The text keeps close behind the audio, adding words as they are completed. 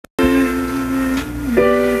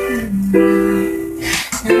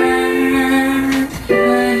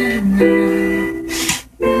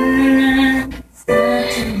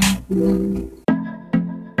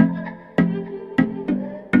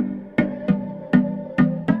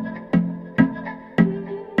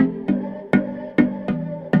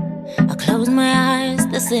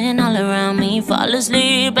sitting all around me, fall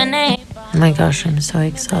asleep and they... Oh my gosh, I'm so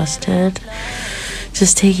exhausted.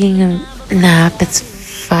 Just taking a nap. It's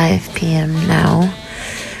 5 p.m. now.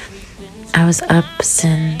 I was up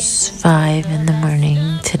since 5 in the morning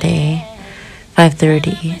today,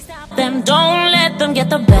 5:30. Them don't let them get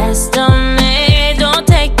the best of me. Don't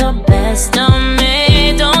take the best of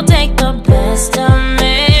me. Don't take the best of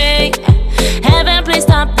me. Heaven, please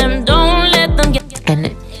stop them. Don't let them get...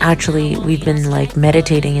 And actually, we've been like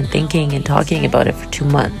meditating and thinking and talking about it for 2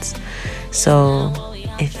 months. So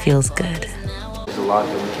it feels good. There's a lot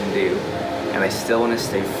that we can do, and I still want to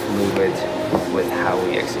stay fluid with how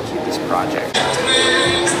we execute this project.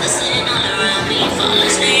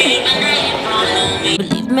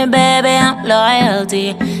 Believe me, baby, I'm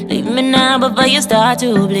loyalty. Leave me now before you start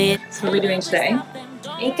to bleed. So what are we doing today?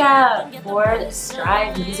 Makeup for the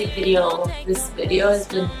Strive music video. This video has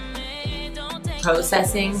been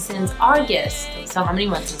processing since August. So how many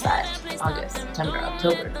months is that? August, September,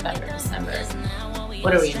 October, November, December.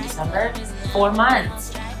 What are we in December? 4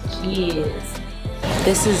 months. Jeez.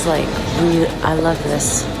 This is like, I love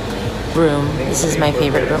this room. This is my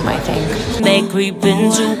favorite room, I think. They creep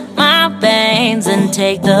into my veins and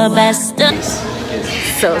take the best of...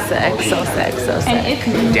 So sick, so sick, so sick.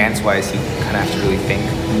 Dance-wise, you kind of have to really think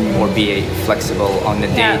or be flexible on the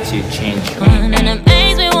day to change. And it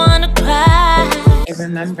makes me want to cry. I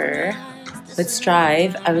remember with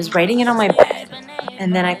Strive, I was writing it on my bed.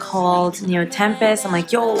 And then I called Tempest. I'm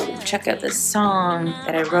like, yo, check out this song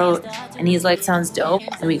that I wrote. And he's like, sounds dope.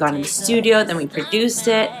 And we got in the studio, then we produced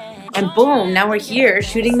it. And boom, now we're here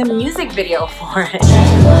shooting the music video for it.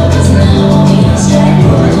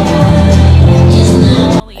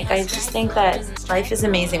 Like, I just think that life is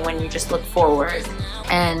amazing when you just look forward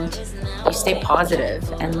and you stay positive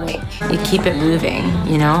and like you keep it moving,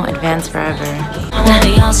 you know, advance forever.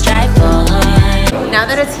 Now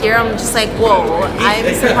that it's here, I'm just like, whoa, I'm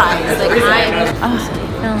surprised. Like, it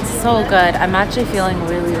feels so good. I'm actually feeling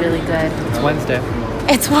really, really good. It's Wednesday.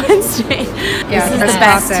 It's Wednesday. Yeah, this is the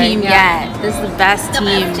best team yet. This is the best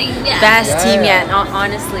team. Best team yet. No,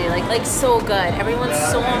 honestly, like so good. Everyone's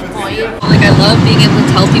so on point. Like, I love being able to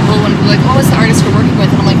tell people when people are like, oh, it's the artist we're working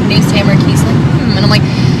with. And I'm like, her name's Taya Marquis. Like, And I'm like,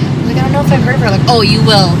 I don't know if I've heard of her. Like, oh, you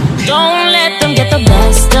will. Don't let them get the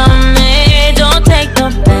best of me. Don't take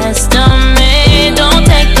the best of me. Don't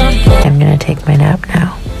take the best. I'm gonna take my nap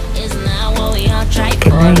now. Isn't that what we all tried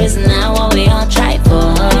Good for? night. Isn't that what we all tried